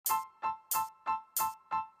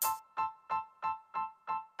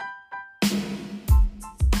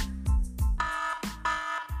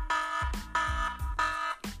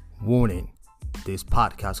Warning, this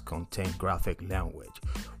podcast contains graphic language.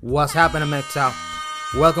 What's happening, Meta?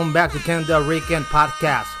 Welcome back to Canada Rican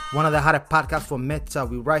Podcast, one of the hottest podcasts for Meta.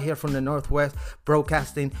 We're right here from the Northwest,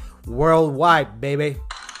 broadcasting worldwide, baby.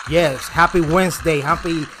 Yes, happy Wednesday,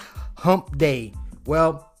 happy hump day.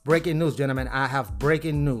 Well, breaking news, gentlemen. I have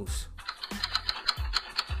breaking news.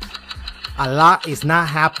 Allah is not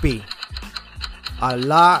happy.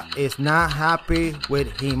 Allah is not happy with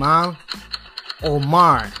IIhan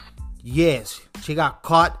Omar. Yes, she got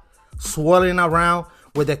caught swirling around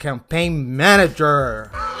with the campaign manager.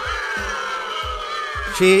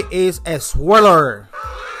 She is a swirler.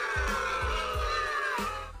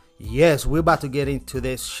 Yes, we're about to get into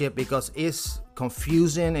this shit because it's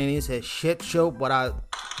confusing and it's a shit show, but I'm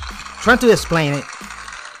trying to explain it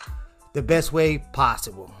the best way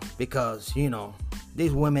possible because, you know,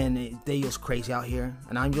 these women, they just crazy out here,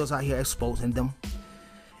 and I'm just out here exposing them.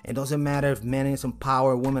 It doesn't matter if men is in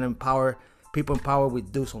power, women in power, people in power, we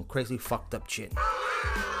do some crazy fucked up shit.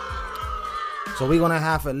 So we're going to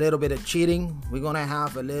have a little bit of cheating. We're going to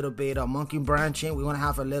have a little bit of monkey branching. We're going to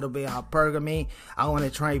have a little bit of hypergamy. I want to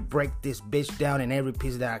try and break this bitch down in every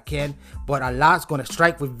piece that I can. But Allah's going to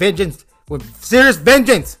strike with vengeance, with serious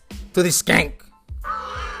vengeance to this skank.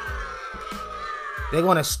 They're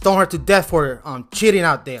going to stone her to death for cheating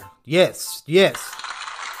out there. Yes, yes.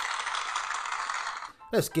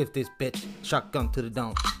 Let's give this bitch a shotgun to the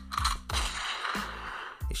dome.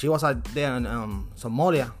 If she was out there in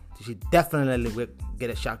Somalia, she definitely would get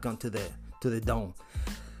a shotgun to the dome.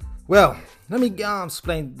 Well, let me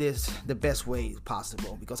explain this the best way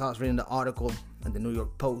possible because I was reading the article in the New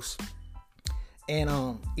York Post. And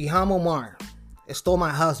IIhan Omar stole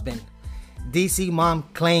my husband. DC mom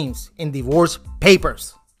claims in divorce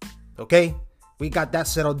papers. Okay? We got that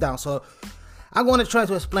settled down. So I'm going to try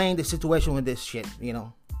to explain the situation with this shit, you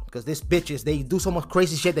know. Because these bitches, they do so much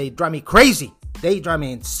crazy shit. They drive me crazy. They drive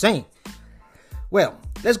me insane. Well,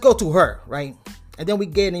 let's go to her, right? And then we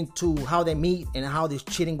get into how they meet and how this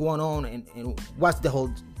cheating going on and what's the whole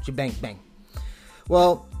shebang bang.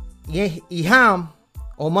 Well, IIhan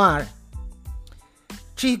Omar,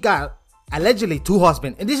 she got allegedly 2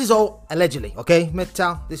 husbands. And this is all allegedly, okay?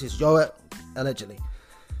 Metal, this is your allegedly.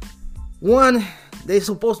 One, they're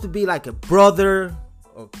supposed to be like a brother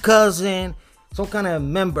or cousin, some kind of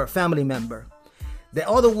member, family member. The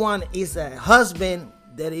other one is a husband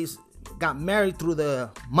that is got married through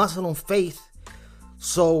the Muslim faith.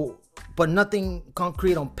 So, but nothing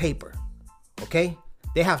concrete on paper. Okay?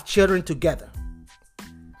 They have children together.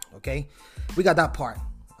 Okay? We got that part.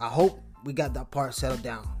 I hope we got that part settled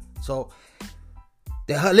down. So,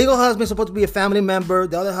 the legal husband is supposed to be a family member.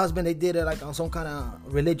 The other husband, they did it like on some kind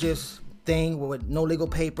of religious thing with no legal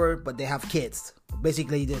paper, but they have kids.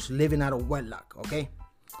 Basically, just living out of wedlock, okay?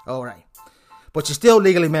 All right. But she's still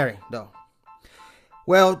legally married, though.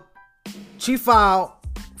 Well, she filed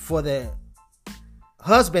for the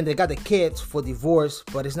husband that got the kids for divorce,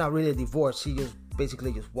 but it's not really a divorce. She just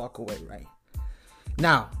basically just walk away, right?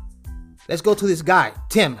 Now, let's go to this guy,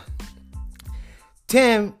 Tim.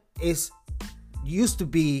 Tim used to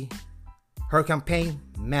be her campaign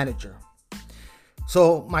manager.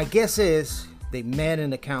 So my guess is they met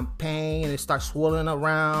in the campaign and they start swirling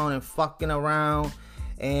around and fucking around,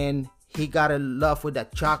 and he got in love with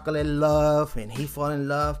that chocolate love, and he fell in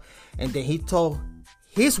love, and then he told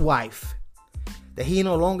his wife that he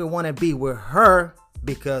no longer want to be with her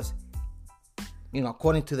because, you know,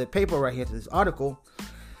 according to the paper right here, to this article,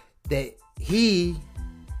 that he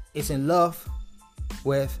is in love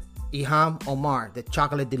with IIhan Omar, the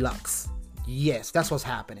chocolate deluxe. Yes, that's what's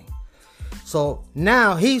happening. So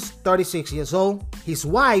now he's 36 years old. His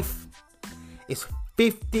wife is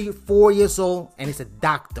 54 years old and is a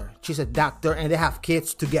doctor. She's a doctor and they have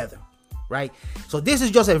kids together, right? So this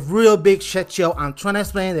is just a real big shit show. I'm trying to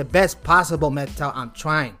explain the best possible method. I'm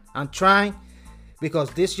trying because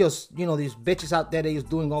this just, you know, these bitches out there, they just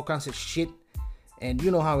doing all kinds of shit, and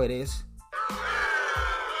you know how it is.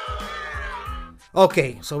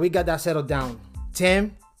 Okay, so we got that settled down.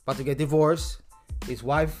 Tim about to get divorced. His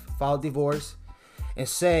wife filed divorce and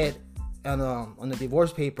said on the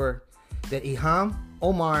divorce paper that IIhan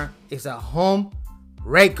Omar is a home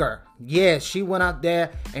wrecker. Yes, she went out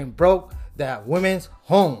there and broke that women's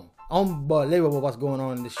home. Unbelievable what's going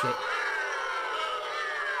on in this shit.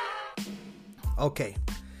 Okay.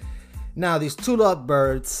 Now, these 2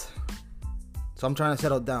 lovebirds. So I'm trying to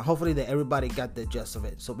settle down. Hopefully that everybody got the gist of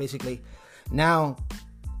it. So basically, now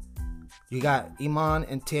you got Iman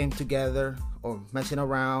and Tim together or messing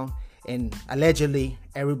around, and allegedly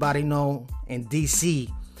everybody know in DC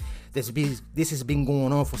this has been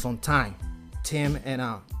going on for some time. Tim and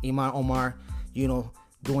IIhan Omar, you know,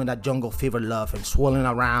 doing that jungle fever love and swirling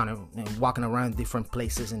around and walking around different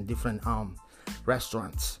places and different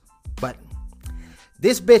restaurants. But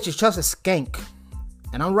this bitch is just a skank.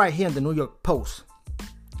 And I'm right here in the New York Post.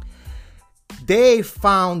 They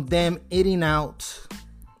found them eating out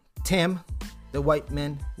Tim, the white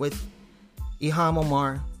man, with IIhan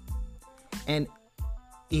Omar. And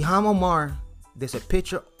IIhan Omar, there's a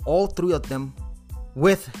picture, all three of them,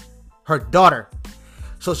 with her daughter.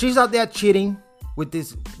 So she's out there cheating with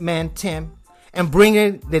this man, Tim, and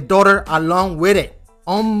bringing the daughter along with it.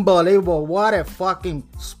 Unbelievable. What a fucking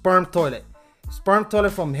sperm toilet. Sperm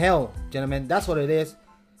toilet from hell, gentlemen. That's what it is.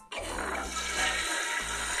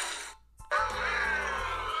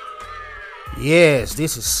 Yes,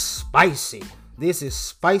 this is spicy. This is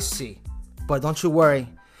spicy. But don't you worry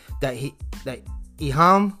that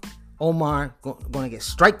IIhan Omar gonna get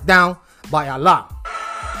struck down by Allah.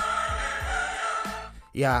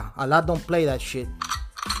 Yeah, Allah don't play that shit.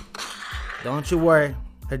 Don't you worry.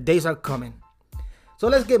 Her days are coming. So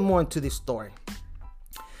let's get more into this story.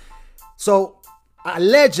 So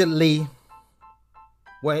allegedly,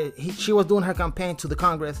 when she was doing her campaign to the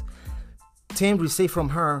Congress, Tim received from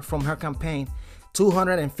her campaign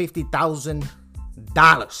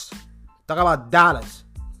 $250,000. Talk about dollars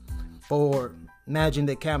for managing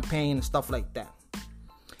the campaign and stuff like that.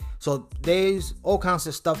 So there's all kinds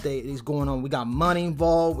of stuff that is going on. We got money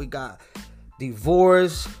involved. We got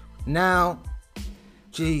divorce. Now,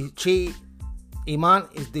 Iman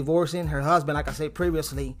is divorcing her husband, like I said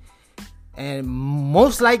previously. And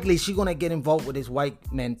most likely she's going to get involved with this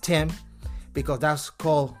white man, Tim, because that's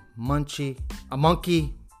called monkey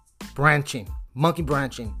branching. Monkey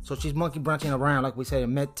branching. So she's monkey branching around, like we say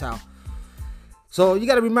in Metal. So you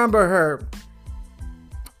got to remember her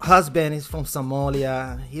husband is from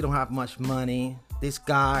Somalia. He don't have much money. This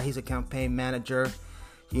guy, he's a campaign manager,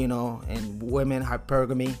 you know, and women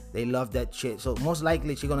hypergamy, they love that shit. So most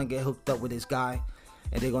likely she's gonna get hooked up with this guy,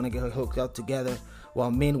 and they're gonna get hooked up together.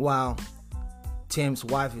 While meanwhile, Tim's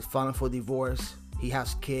wife is filing for divorce. He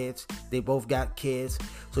has kids. They both got kids.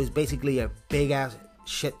 So it's basically a big ass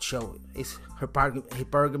shit show. It's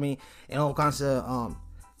hypergamy and all kinds of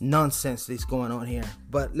nonsense that's going on here.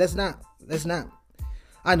 But let's not.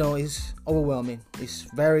 I know it's overwhelming. It's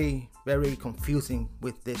very, very confusing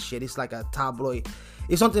with this shit. It's like a tabloid.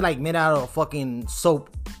 It's something like made out of fucking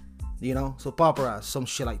soap, you know, soap opera, some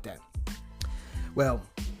shit like that. Well,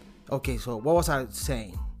 okay, so what was I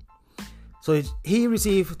saying? So he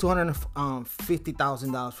received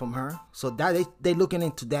 $250,000 from her. So that they looking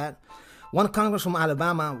into that. One Congress from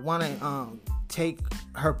Alabama want to take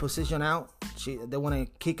her position out. They want to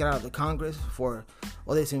kick her out of the Congress for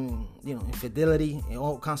all this, infidelity and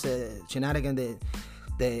all kinds of shenanigans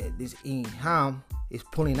that this IIhan is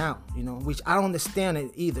pulling out, which I don't understand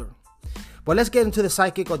it either. But let's get into the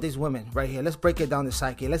psychic of these women right here. Let's break it down, the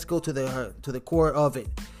psyche. Let's go to the core of it.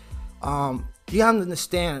 You have to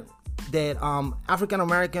understand that African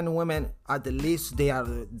American women are the least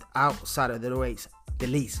outside of the race. The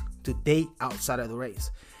least to date outside of the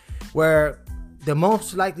race. Where the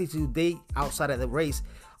most likely to date outside of the race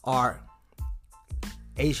are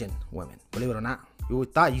Asian women. Believe it or not. You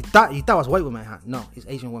thought it was white women, huh? No, it's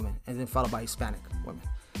Asian women, and then followed by Hispanic women.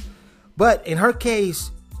 But in her case,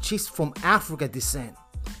 she's from Africa descent.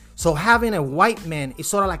 So having a white man is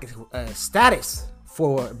sort of like a status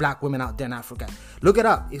for black women out there in Africa. Look it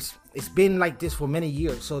up. It's been like this for many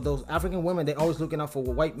years. So those African women, they're always looking out for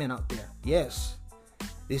white men out there. Yes.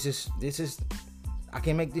 This is I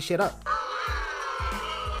can't make this shit up.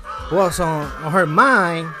 Well, so on her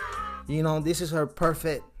mind, this is her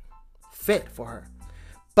perfect fit for her.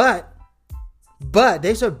 But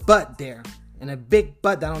there's a but there, and a big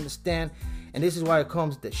but that I don't understand. And this is why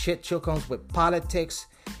the shit show comes with politics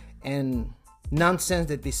and nonsense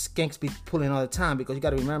that these skanks be pulling all the time. Because you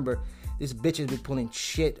got to remember, these bitches be pulling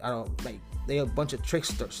shit out of, like, they're a bunch of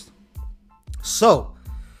tricksters. So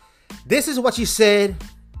this is what she said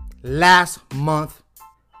last month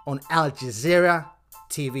on Al Jazeera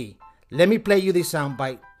TV. Let me play you this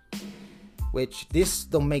soundbite, which this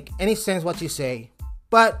don't make any sense what you say,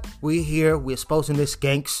 but we're exposing these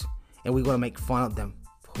skanks, and we're gonna make fun of them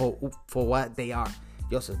for what they are.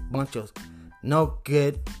 Just a bunch of no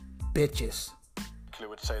good bitches.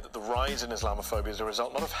 Would say that the rise in Islamophobia is a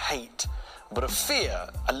result not of hate, but of fear,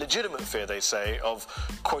 a legitimate fear, they say, of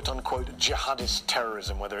quote-unquote jihadist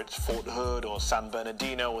terrorism, whether it's Fort Hood or San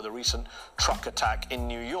Bernardino or the recent truck attack in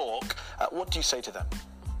New York. What do you say to them?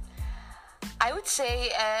 I would say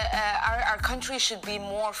our country should be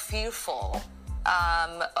more fearful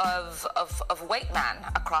of white men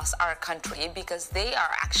across our country, because they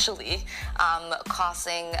are actually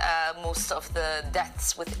causing most of the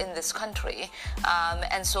deaths within this country.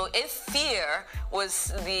 And so if fear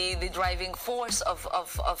was the driving force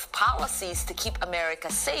of policies to keep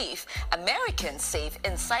America safe, Americans safe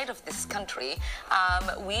inside of this country,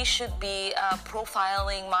 we should be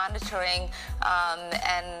profiling, monitoring,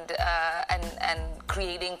 and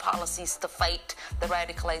creating policies to fight the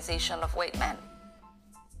radicalization of white men.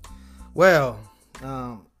 Well,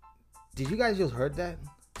 did you guys just heard that?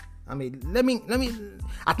 I mean, let me.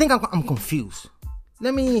 I think I'm confused.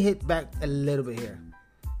 Let me hit back a little bit here.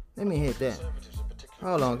 Let me hit that.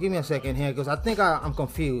 Hold on, give me a second here, because I think I'm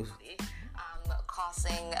confused.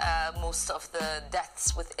 Causing most of the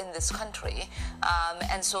deaths within this country.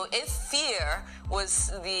 And so if fear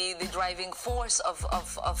was the driving force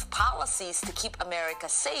of policies to keep America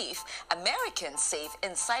safe, Americans safe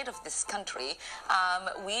inside of this country,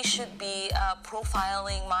 we should be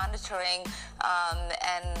profiling, monitoring,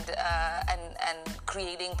 and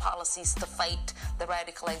creating policies to fight the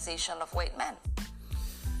radicalization of white men.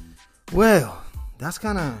 Well, that's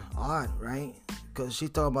kind of odd, right? Because she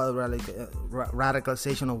talked about the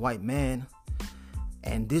radicalization of white men,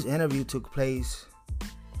 and this interview took place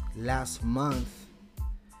last month.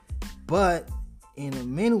 But in the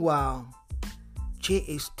meanwhile, she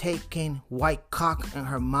is taking white cock in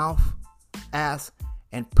her mouth, ass,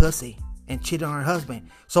 and pussy, and cheating on her husband.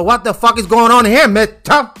 So what the fuck is going on here,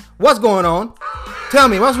 Mr.? What's going on? Tell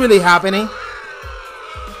me, what's really happening?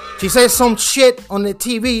 She says some shit on the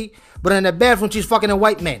TV, but in the bedroom, she's fucking a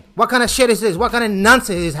white man. What kind of shit is this? What kind of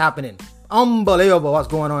nonsense is happening? Unbelievable what's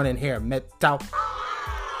going on in here, Metal.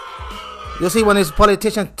 You see, when these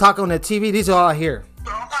politicians talk on the TV, these are all here.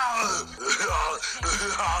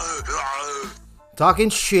 Talking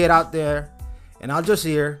shit out there, and I'll just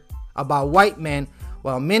hear about white men,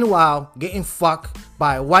 while meanwhile getting fucked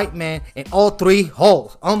by a white man in all three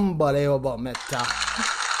holes. Unbelievable, Metal.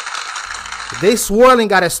 This swirling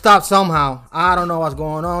gotta stop somehow. I don't know what's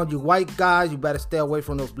going on. You white guys, you better stay away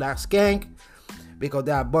from those black skank, because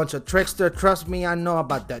they're a bunch of tricksters. Trust me, I know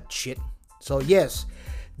about that shit. So yes,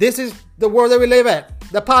 this is the world that we live at.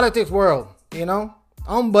 The politics world, you know?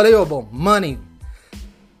 Unbelievable. Money.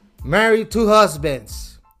 Married 2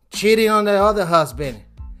 husbands. Cheating on the other husband.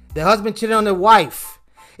 The husband cheating on the wife.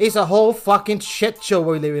 It's a whole fucking shit show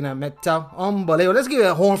we're living at, Metal. Unbelievable. Let's give it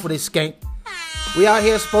a horn for this skank. We out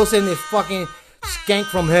here exposing this fucking skank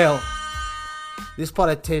from hell. These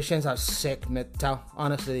politicians are sick, Metal.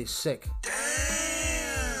 Honestly, they're sick.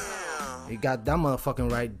 Damn. You got that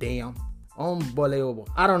motherfucking right, damn. Unbelievable.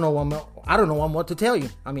 I don't know what more to tell you.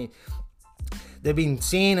 I mean, they've been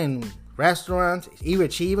seen in restaurants.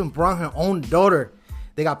 She even brought her own daughter.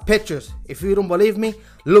 They got pictures. If you don't believe me,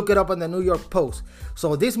 look it up on the New York Post.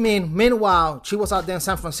 So this meanwhile, she was out there in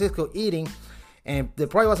San Francisco eating, and they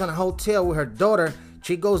probably was in a hotel with her daughter.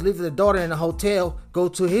 She goes, leave the daughter in the hotel, go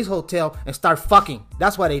to his hotel, and start fucking.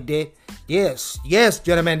 That's what they did. Yes,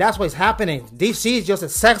 gentlemen, that's what's happening. DC is just a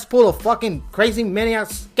sex pool of fucking crazy maniac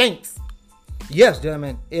skanks. Yes,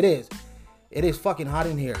 gentlemen, it is. It is fucking hot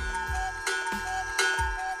in here.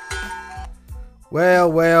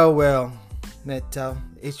 Well, Metal,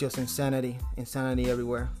 it's just insanity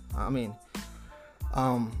everywhere. I mean,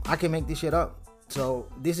 I can make this shit up. So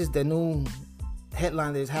this is the new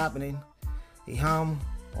headline that is happening. IIhan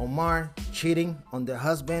Omar cheating on their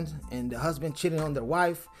husband, and the husband cheating on their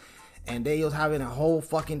wife, and they was having a whole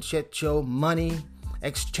fucking shit show, money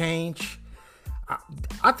exchange.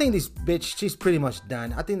 I think this bitch, she's pretty much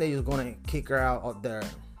done. I think they're just gonna kick her out of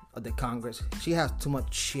the Congress. She has too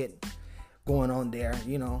much shit going on there,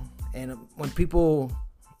 you know. And when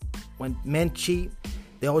men cheat,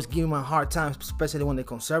 they always give them a hard time, especially when they're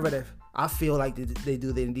conservative. I feel like they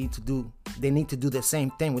need to do the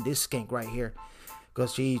same thing with this skank right here,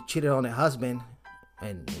 because she cheated on her husband,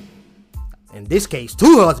 and in this case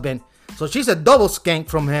 2 husbands. So she's a double skank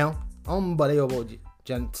from hell. Unbelievable,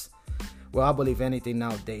 gents. Well, I believe anything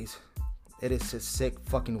nowadays. It is a sick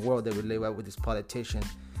fucking world that we live at with this politician.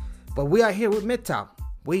 But we are here with Midtop.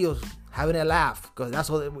 We just having a laugh, because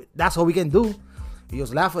that's what we can do. We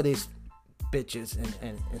just laugh at these bitches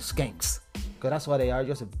and skanks. Because that's what they are,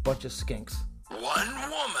 just a bunch of skanks. One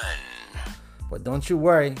woman. But don't you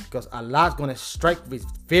worry, because Allah's going to strike with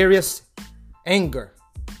furious anger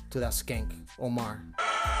to that skank, Omar.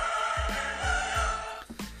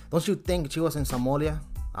 Don't you think she was in Somalia?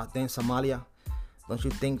 Out there in Somalia? Don't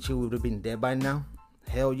you think she would have been dead by now?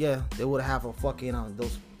 Hell yeah. They would have a fucking,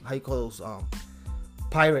 those, how you call those,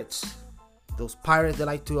 pirates. Those pirates that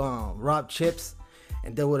like to rob ships.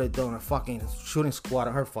 And they would have done a fucking shooting squad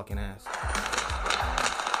on her fucking ass.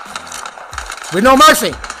 with no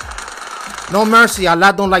mercy. No mercy.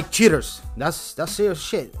 Allah don't like cheaters. That's serious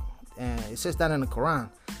shit. And it says that in the Quran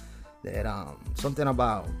that something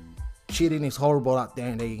about cheating is horrible out there,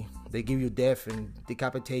 and they give you death and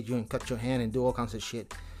decapitate you and cut your hand and do all kinds of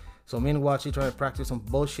shit. So meanwhile, she's trying to practice some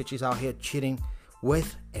bullshit. She's out here cheating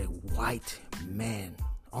with a white man.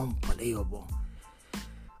 Unbelievable.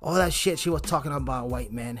 All that shit she was talking about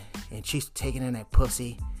white men, and she's taking in that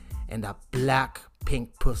pussy, and that black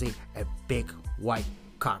pink pussy, a big white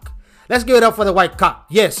cock. Let's give it up for the white cock.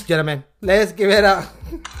 Yes, gentlemen. Let's give it up.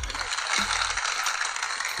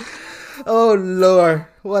 Oh, Lord.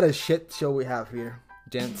 What a shit show we have here,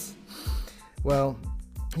 gents. Well,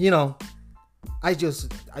 you know, I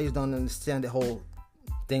just don't understand the whole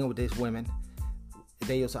thing with these women.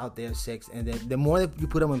 They just out there sex. And the more that you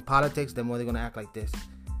put them in politics, the more they're going to act like this.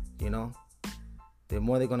 You know? The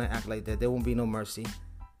more they're going to act like that. There won't be no mercy.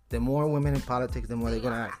 The more women in politics, the more they're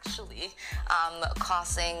going to act. Actually,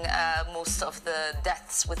 causing most of the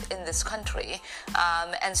deaths within this country.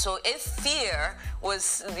 And so if fear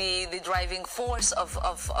was the driving force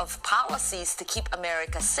of policies to keep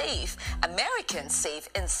America safe, Americans safe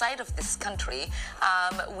inside of this country,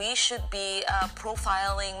 we should be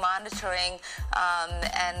profiling, monitoring,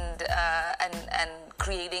 and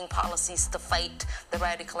creating policies to fight the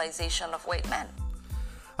radicalization of white men.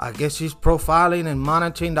 I guess she's profiling and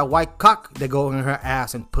monitoring that white cock that go in her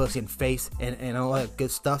ass and pussy and face and all that good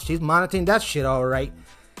stuff. She's monitoring that shit, all right.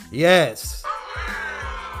 Yes.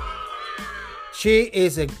 She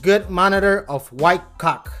is a good monitor of white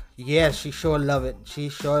cock. Yes, she sure love it. She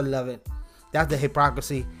sure love it. That's the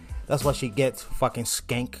hypocrisy. That's what she gets. Fucking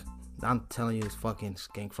skank. I'm telling you, it's fucking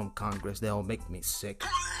skank from Congress. They'll make me sick.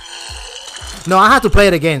 No, I had to play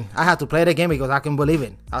it again. Because I can believe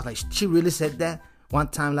it. I was like, she really said that? One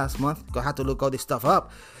time last month, I had to look all this stuff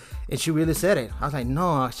up, and she really said it. I was like,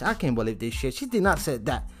 no, I can't believe this shit. She did not say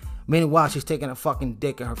that. Meanwhile, she's taking a fucking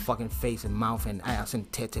dick in her fucking face and mouth and ass and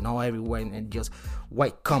tits and all everywhere, and just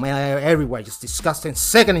white cum everywhere. Just disgusting,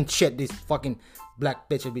 sickening shit these fucking black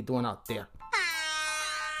bitches be doing out there.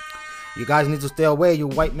 You guys need to stay away. You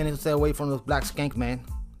white men need to stay away from those black skank, man.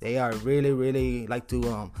 They are really, really like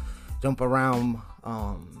to jump around,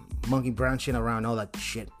 monkey branching around, all that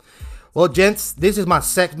shit. Well, gents, this is my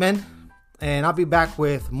segment, and I'll be back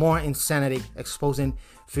with more insanity, exposing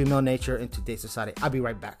female nature in today's society. I'll be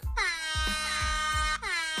right back.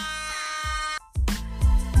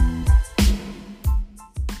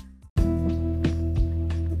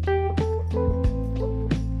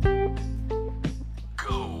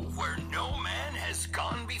 Go where no man has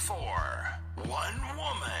gone before. One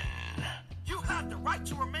woman. You have the right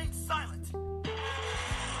to remain silent.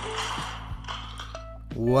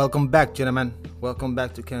 Welcome back, gentlemen. Welcome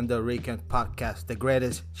back to Canada Rican Podcast, the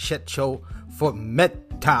greatest shit show for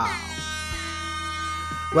metal.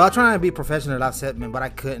 Well, I'm trying to be professional last segment, but I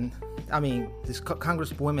couldn't. I mean, this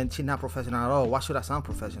congresswoman, she's not professional at all. Why should I sound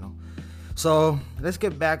professional? So, let's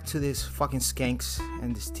get back to these fucking skanks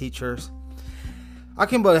and these teachers. I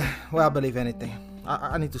believe anything.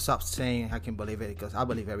 I need to stop saying I can believe it, because I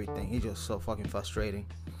believe everything. It's just so fucking frustrating.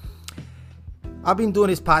 I've been doing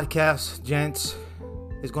this podcast, gents.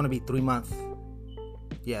 It's going to be 3 months.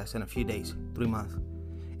 Yes, in a few days. 3 months.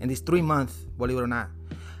 In these 3 months, believe it or not,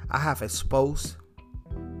 I have exposed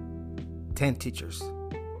 10 teachers.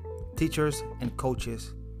 Teachers and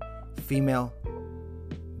coaches, female,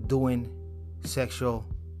 doing sexual,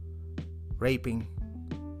 raping,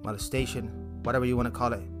 molestation, whatever you want to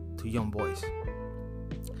call it, to young boys.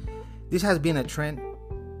 This has been a trend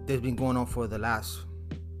that's been going on for the last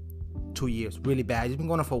 2 years. Really bad. It's been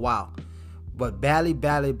going on for a while. But badly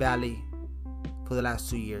for the last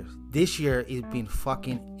 2 years. This year it's been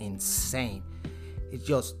fucking insane. It's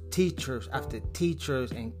just teachers after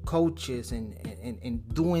teachers and coaches and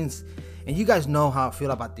doing. And you guys know how I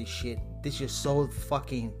feel about this shit. This is so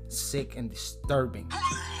fucking sick and disturbing.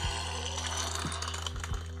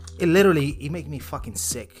 It makes me fucking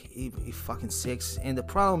sick. It fucking sick. And the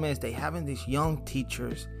problem is they having these young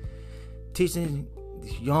teachers teaching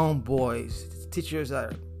these young boys. Teachers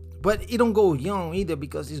that are. But it don't go young either,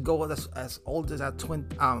 because it goes as old as it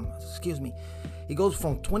goes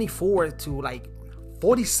from 24 to like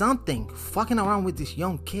 40 something, fucking around with these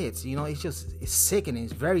young kids. You know, it's sickening.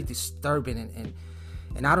 It's very disturbing,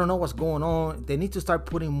 and I don't know what's going on. They need to start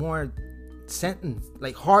putting more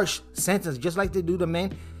harsh sentence, just like they do the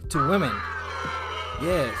men to women.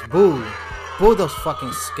 Yes, boo those fucking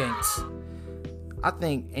skanks. I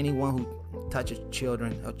think anyone who touches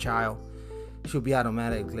children or child should be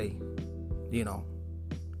automatically,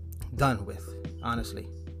 done with, honestly.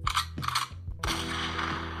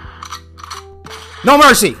 No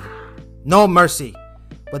mercy! No mercy.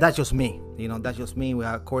 But that's just me. That's just me. We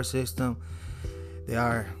have a court system. There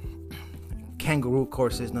are kangaroo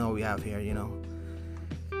courses now we have here,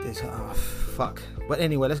 This, fuck. But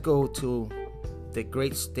anyway, let's go to the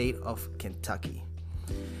great state of Kentucky.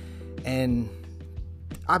 And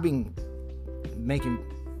I've been making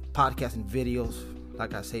podcasts and videos,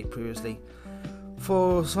 like I said previously,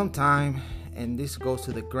 for some time. And this goes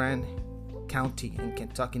to the Grant County in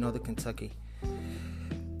Kentucky, northern Kentucky.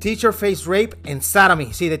 Teacher faced rape and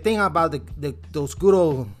sodomy. See, the thing about those good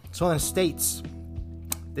old southern states,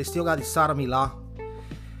 they still got the sodomy law,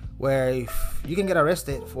 where if you can get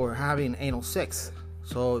arrested for having anal sex.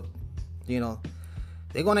 So,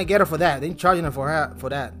 they're gonna get her for that. They're charging her for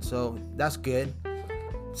that. So that's good.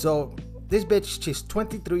 So this bitch, she's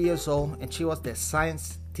 23 years old, and she was the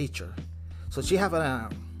science teacher. So she had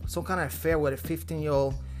some kind of affair with a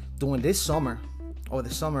 15-year-old during this summer, or the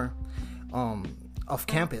summer of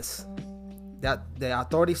campus. That the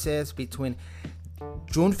authority says between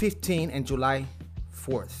June 15 and July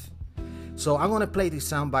 4th. So I'm gonna play this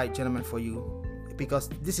soundbite, gentlemen, for you, because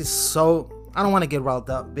this is so. I don't want to get riled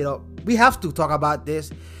up, but we have to talk about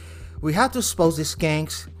this. We have to expose these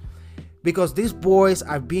skanks, because these boys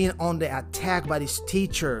are being on the attack by this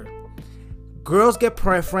teacher. Girls get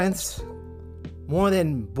preference more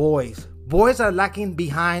than boys. Boys are lacking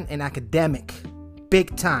behind in academic,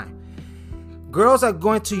 big time. Girls are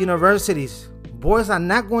going to universities. Boys are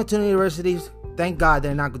not going to universities. Thank God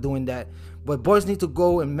they're not doing that. But boys need to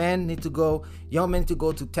go, and men need to go. Young men need to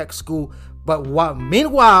go to tech school. But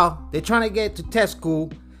meanwhile, they're trying to get to tech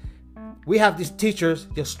school. We have these teachers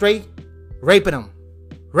just straight raping them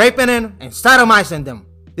and sodomizing them.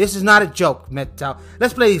 This is not a joke, Metal.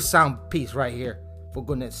 Let's play this sound piece right here, for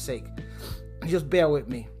goodness sake. Just bear with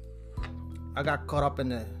me. I got caught up in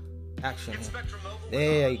the action here.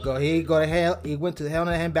 There you go. He go to hell. He went to the hell in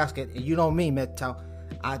the handbasket. And you know me, Metal.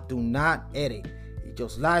 I do not edit. It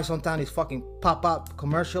just live. Sometimes these fucking pop-up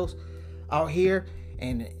commercials out here.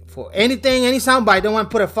 And for anything, any soundbite, they want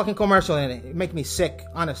to put a fucking commercial in it. It makes me sick,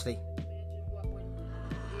 honestly. What would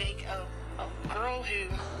make a girl who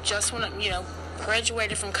just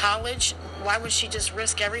graduated from college, why would she just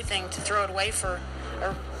risk everything to throw it away for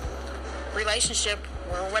a relationship,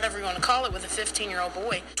 or whatever you want to call it, with a 15-year-old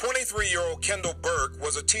boy? 23-year-old Kendall Burke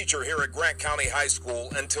was a teacher here at Grant County High School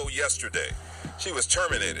until yesterday. She was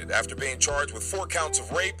terminated after being charged with 4 counts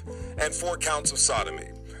of rape and 4 counts of sodomy.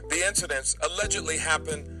 The incidents allegedly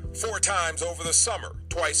happened 4 times over the summer,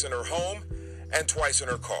 twice in her home and twice in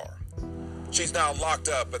her car. She's now locked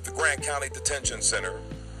up at the Grant County Detention Center.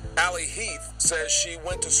 Allie Heath says she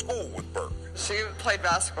went to school with Burke. She played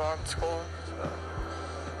basketball in school,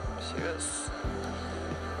 so she was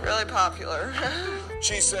really popular.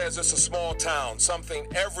 She says it's a small town, something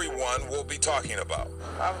everyone will be talking about.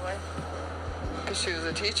 Probably, because she was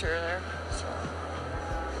a teacher there, so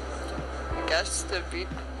I guess there'd be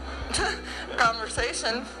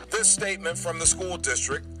conversation. This statement from the school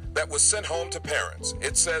district that was sent home to parents.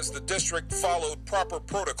 It says the district followed proper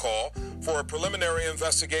protocol for a preliminary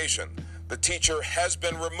investigation. The teacher has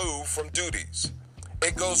been removed from duties.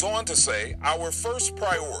 It goes on to say, our first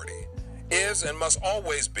priority is and must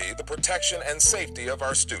always be the protection and safety of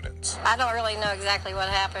our students. I don't really know exactly what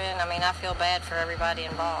happened. I mean, I feel bad for everybody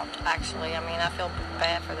involved, actually. I mean, I feel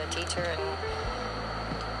bad for the teacher, and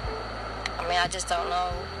I just don't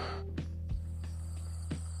know.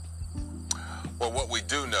 Well, what we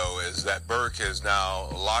do know is that Burke is now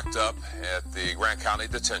locked up at the Grant County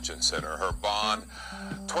Detention Center. Her bond,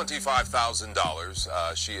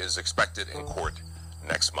 $25,000. She is expected in court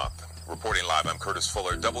next month. Reporting live, I'm Curtis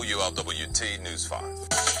Fuller, WLWT News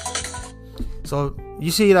 5. So you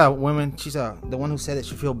see that woman, she's the one who said that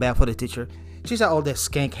she feel bad for the teacher. She's an old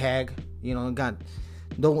skank hag,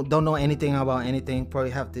 don't know anything about anything. Probably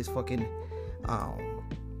have this fucking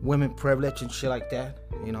women privilege and shit like that,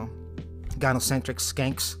 gynocentric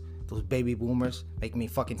skanks. Those baby boomers make me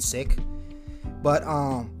fucking sick. But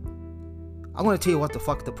I'm gonna tell you what the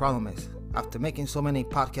fuck the problem is. After making so many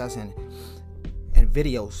podcasts and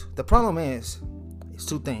videos, the problem is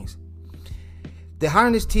 2 things. They're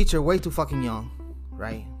hiring this teacher way too fucking young,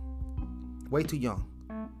 right? Way too young.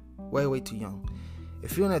 Way too young.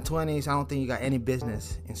 If you're in your 20s, I don't think you got any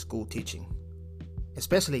business in school teaching,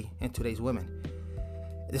 especially in today's women.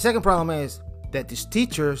 The second problem is that these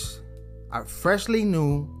teachers are freshly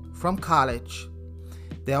new from college.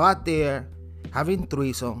 They're out there having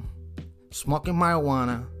threesome, smoking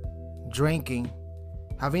marijuana, drinking,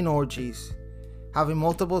 having orgies, having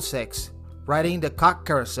multiple sex, riding the cock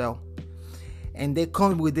carousel, and they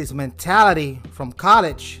come with this mentality from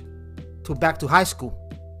college to back to high school.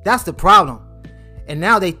 That's the problem. And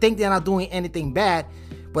now they think they're not doing anything bad,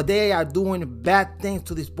 but they are doing bad things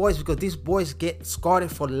to these boys because these boys get scarred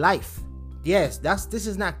for life. Yes, this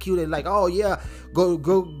is not cute. They're like, oh yeah, go,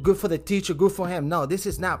 good for the teacher, good for him. No, this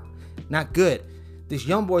is not good. These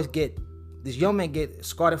young men get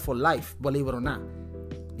scarred for life, believe it or not.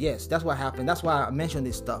 Yes, that's what happened. That's why I mentioned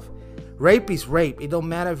this stuff. Rape is rape. It don't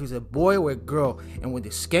matter if it's a boy or a girl. And when the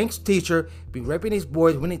skanks teacher be raping these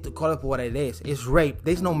boys, we need to call it for what it is. It's rape.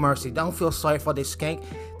 There's no mercy. Don't feel sorry for the skank.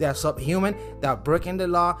 They are subhuman. They are breaking the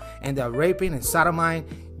law. And they're raping and sodomizing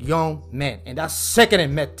young men. And that's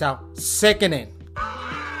sickening, metal. Sickening.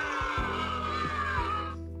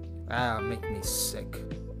 Make me sick.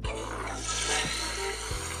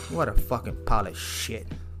 What a fucking pile of shit.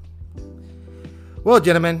 Well,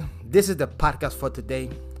 gentlemen, this is the podcast for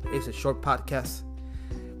today. It's a short podcast,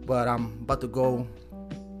 but I'm about to go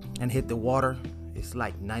and hit the water. It's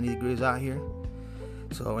like 90 degrees out here.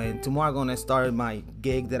 So, and tomorrow I'm gonna start my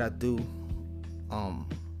gig that I do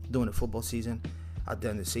during the football season out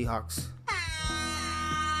there in the Seahawks.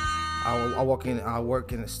 I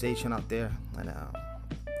work in a station out there and a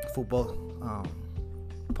football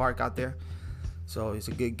park out there. So it's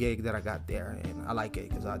a good gig that I got there, and I like it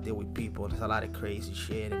because I deal with people. There's a lot of crazy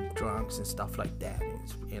shit and drunks and stuff like that.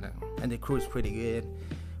 And the crew is pretty good.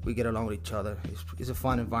 We get along with each other. It's a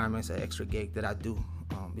fun environment. It's an extra gig that I do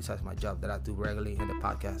besides my job that I do regularly in the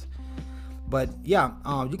podcast. But yeah,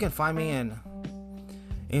 you can find me in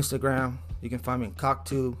Instagram. You can find me in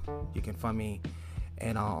Cocktube. You can find me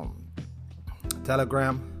in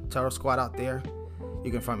Telegram, Terror Squad out there.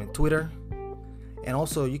 You can find me on Twitter, and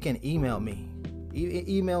also you can email me.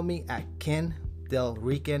 Email me at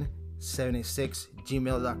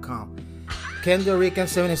kendelrican76gmail.com.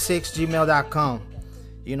 kendelrican76gmail.com.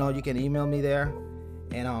 You can email me there.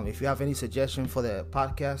 And if you have any suggestion for the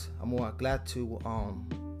podcast, I'm more glad to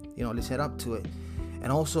listen up to it.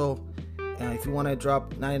 And also, if you want to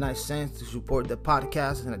drop 99 cents to support the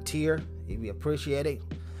podcast and a tier, we appreciate it.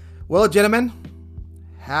 Well, gentlemen,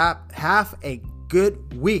 have a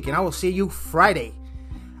good week, and I will see you Friday.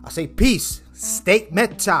 I say peace, stay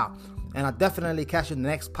metal, and I'll definitely catch you in the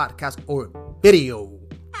next podcast or video.